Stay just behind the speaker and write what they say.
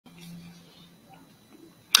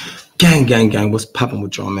Gang, gang, gang. What's popping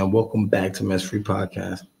with y'all, man? Welcome back to Mess Free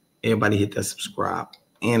Podcast. Everybody hit that subscribe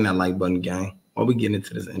and that like button, gang. While we get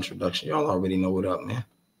into this introduction, y'all already know what up, man.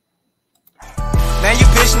 Man, you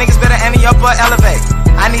bitch niggas better ante up or elevate.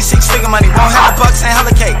 I need 6-figure money, won't hella bucks and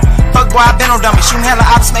hella cake. Fuck boy, I been on dummy, shooting hella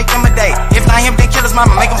ops, make them a day. If not him, then kill his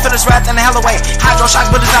mama, make him feel his wrath in the hell away. Hydro shock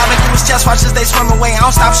bullets out into his chest, watch as they swim away. I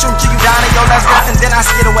don't stop shooting till you down in your last breath, and then I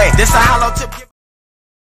skid away. This a hollow tip.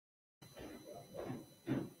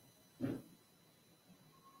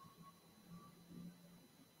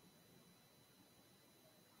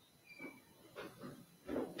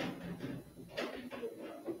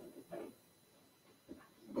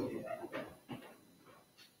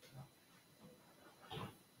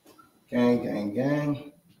 Gang, gang,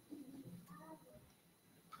 gang.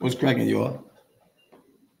 What's cracking, y'all?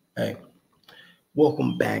 Hey,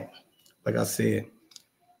 welcome back. Like I said,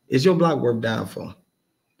 is your block worth dying for?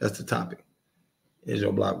 That's the topic. Is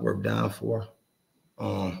your block worth dying for?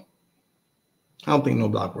 I don't think no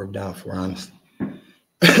block worth dying for, honestly.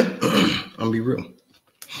 I'm gonna be real.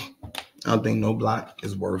 I don't think no block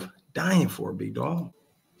is worth dying for, big dog.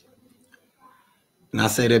 And I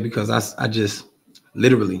say that because I just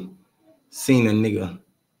literally seen a nigga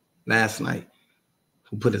last night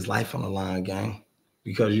who put his life on the line, gang,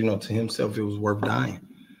 because, you know, to himself, it was worth dying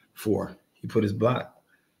for. He put his block,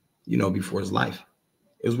 you know, before his life.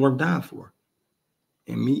 It was worth dying for.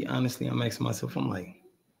 And me, honestly, I'm asking myself, I'm like,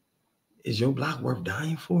 is your block worth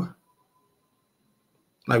dying for?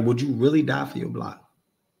 Like, would you really die for your block?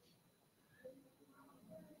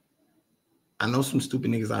 I know some stupid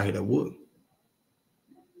niggas out here that would.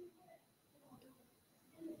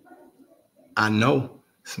 I know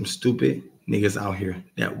some stupid niggas out here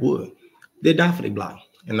that would. They'd die for their block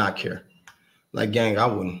and not care. Like, gang, I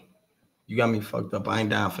wouldn't. You got me fucked up. I ain't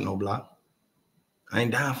dying for no block. I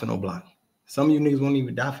ain't dying for no block. Some of you niggas won't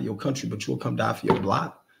even die for your country, but you'll come die for your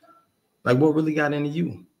block. Like, what really got into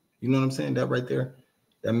you? You know what I'm saying? That right there,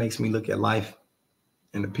 that makes me look at life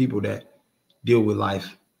and the people that deal with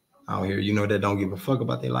life out here, you know, that don't give a fuck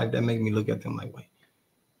about their life. That make me look at them like, wait,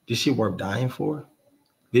 this shit worth dying for?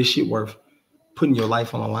 This shit worth putting your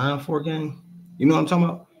life on the line for, gang? You know what I'm talking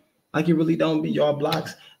about? Like, it really don't be. Y'all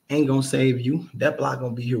blocks ain't gonna save you. That block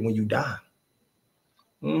gonna be here when you die.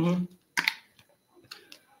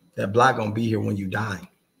 That block gonna be here when you die.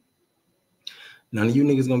 None of you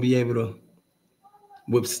niggas gonna be able to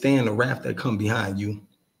withstand the wrath that come behind you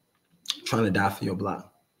trying to die for your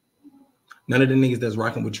block. None of the niggas that's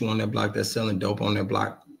rocking with you on that block, that's selling dope on that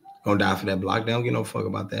block, gonna die for that block. They don't give no fuck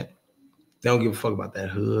about that. They don't give a fuck about that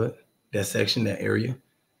hood, that section, that area.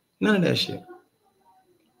 None of that shit.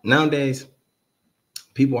 Nowadays,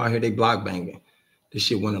 people out here, they block banging. This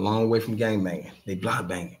shit went a long way from gang banging. They block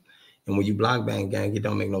banging. And when you block bang, gang, it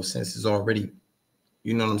don't make no sense. It's already,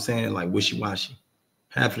 you know what I'm saying, like wishy-washy.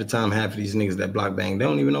 Half of the time, half of these niggas that block bang, they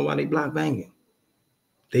don't even know why they block banging.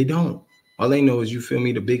 They don't. All they know is, you feel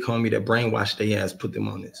me, the big homie that brainwashed their ass put them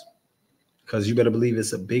on this. Because you better believe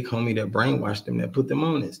it's a big homie that brainwashed them that put them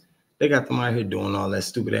on this. They got them out here doing all that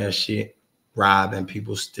stupid ass shit, robbing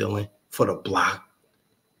people, stealing for the block,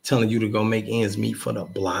 telling you to go make ends meet for the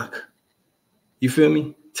block. You feel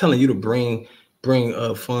me? Telling you to bring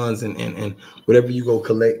funds and whatever you go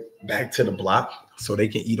collect back to the block so they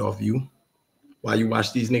can eat off you. While you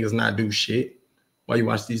watch these niggas not do shit. While you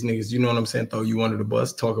watch these niggas, you know what I'm saying, throw you under the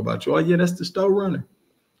bus, talk about you. Oh yeah, that's the store runner.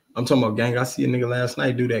 I'm talking about, gang. I see a nigga last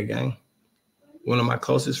night do that, gang. One of my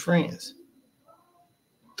closest friends.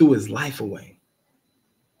 Threw his life away.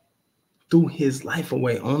 Threw his life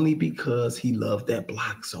away only because he loved that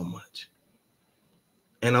block so much.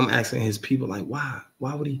 And I'm asking his people, like, why?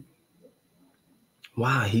 Why would he?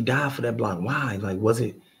 Why? He died for that block. Why? Like, was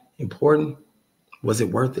it important? Was it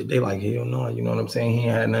worth it? They like, hell no. You know what I'm saying? He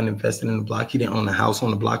had nothing invested in the block. He didn't own a house on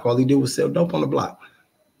the block. All he did was sell dope on the block.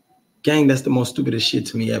 Gang, that's the most stupidest shit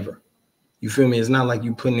to me ever. You feel me? It's not like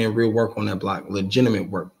you putting in real work on that block, legitimate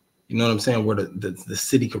work. You know what I'm saying? Where the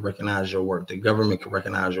city could recognize your work. The government could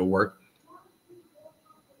recognize your work.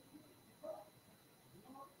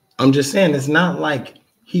 I'm just saying, it's not like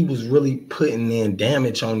he was really putting in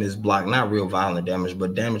damage on this block. Not real violent damage,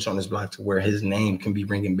 but damage on this block to where his name can be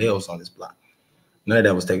ringing bells on this block. None of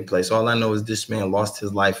that was taking place. All I know is this man lost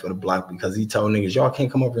his life for the block because he told niggas, y'all can't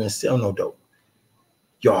come over here and sell no dope.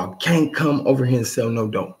 Y'all can't come over here and sell no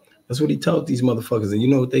dope. That's what he told these motherfuckers. And you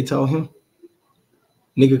know what they told him?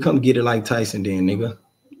 Nigga, come get it like Tyson then, nigga.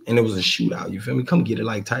 And it was a shootout, you feel me? Come get it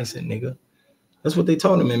like Tyson, nigga. That's what they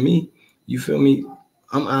told him. And me, you feel me?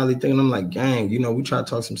 I'm oddly thinking, I'm like, gang, you know, we try to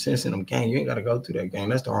talk some sense in them. Gang, you ain't got to go through that, gang.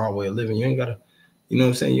 That's the hard way of living. You ain't got to, you know what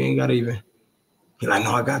I'm saying? You ain't got to even, you're like,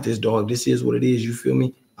 no, I got this, dog. This is what it is, you feel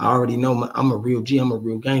me? I already know I'm a real G. I'm a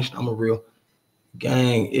real gangster. I'm a real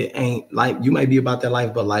gang. It ain't like you might be about that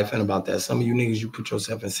life, but life ain't about that. Some of you niggas, you put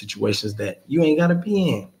yourself in situations that you ain't gotta be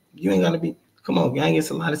in. You ain't gotta be. Come on, gang. It's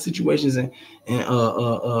a lot of situations and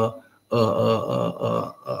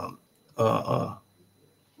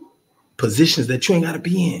positions that you ain't gotta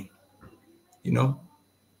be in. You know,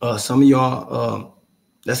 some of y'all,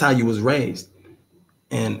 that's how you was raised.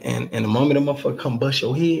 And a moment a motherfucker come bust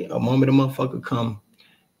your head, a moment a motherfucker come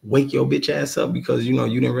wake your bitch ass up because you know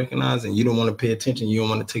you didn't recognize and you don't want to pay attention. You don't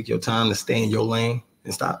want to take your time to stay in your lane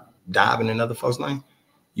and stop diving in other folks' lane.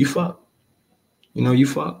 You fuck. You know, you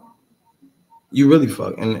fuck. You really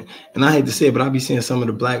fuck. And I hate to say it, but I be seeing some of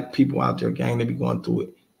the black people out there, gang, they be going through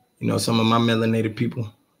it. You know, some of my melanated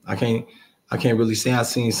people. I can't really say I've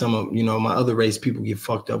seen some of, you know, my other race people get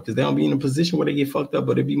fucked up because they don't be in a position where they get fucked up,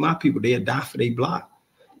 but it be my people. They'll die for their block.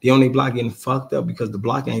 They on their block getting fucked up because the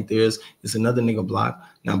block ain't theirs. It's another nigga block.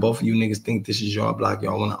 Now, both of you niggas think this is your block.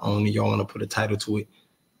 Y'all want to own it. Y'all want to put a title to it.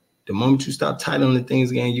 The moment you stop titling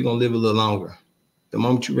things, gang, you're going to live a little longer. The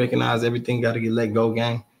moment you recognize everything got to get let go,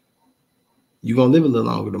 gang, you're going to live a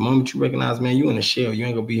little longer. The moment you recognize, man, you in a shell. You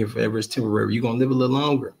ain't going to be here forever. It's temporary. You're going to live a little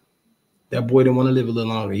longer. That boy didn't want to live a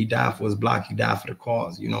little longer. He died for his block. He died for the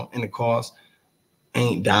cause, you know, and the cause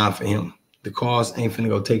ain't dying for him. The cause ain't finna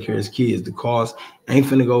go take care of his kids. The cause ain't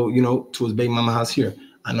finna go, you know, to his baby mama house here.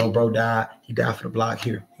 I know bro died. He died for the block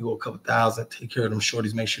here. He go a couple thousand, take care of them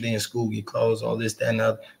shorties, make sure they in school, get clothes, all this, that, and the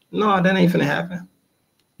other. No, that ain't finna happen.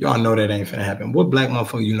 Y'all know that ain't finna happen. What black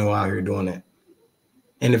motherfucker you know out here doing that?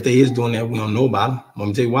 And if they is doing that, we don't know about them. I'm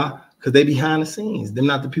gonna tell you why. Because they behind the scenes. Them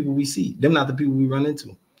not the people we see. Them not the people we run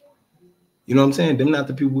into. You know what I'm saying? Them not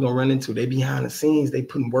the people we gonna run into. They behind the scenes. They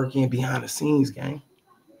putting work in behind the scenes, gang.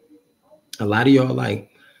 A lot of y'all, like,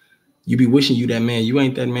 you be wishing you that man. You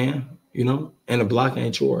ain't that man, you know? And the block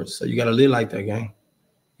ain't yours. So you got to live like that, gang.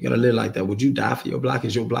 You got to live like that. Would you die for your block?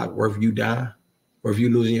 Is your block worth you dying? Or if you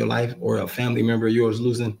losing your life or a family member of yours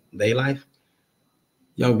losing their life?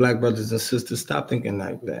 Young black brothers and sisters, stop thinking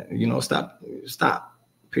like that. You know, stop,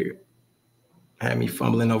 period. Had me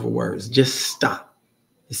fumbling over words. Just stop.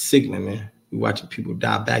 It's sickening, man. We watching people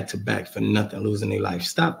die back to back for nothing, losing their life.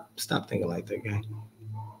 Stop thinking like that, gang.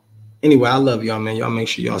 Anyway, I love y'all, man. Y'all make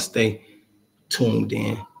sure y'all stay tuned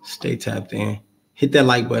in, stay tapped in. Hit that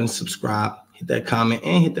like button, subscribe, hit that comment,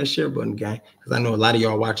 and hit that share button, gang. Because I know a lot of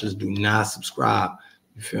y'all watchers do not subscribe.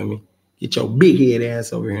 You feel me? Get your big head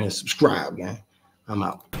ass over here and subscribe, gang. I'm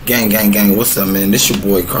out. Gang. What's up, man? This your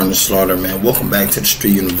boy, Karnage Slaughter, man. Welcome back to the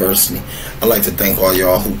Street University. I'd like to thank all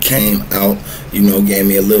y'all who came out, you know, gave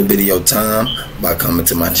me a little bit of your time by coming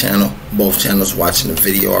to my channel. Both channels watching the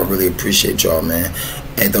video. I really appreciate y'all, man.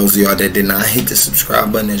 And those of y'all that did not hit the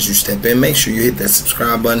subscribe button as you step in, make sure you hit that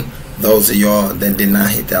subscribe button. Those of y'all that did not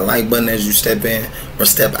hit that like button as you step in or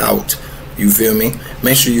step out, you feel me?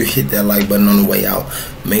 Make sure you hit that like button on the way out.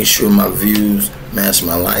 Make sure my views match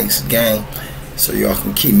my likes, gang, so y'all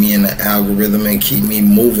can keep me in the algorithm and keep me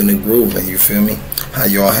moving and grooving, you feel me? How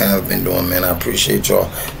y'all have been doing, man. I appreciate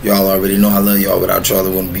y'all. Y'all already know I love y'all. Without y'all, it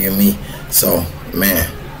wouldn't be me. So,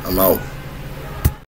 man, I'm out.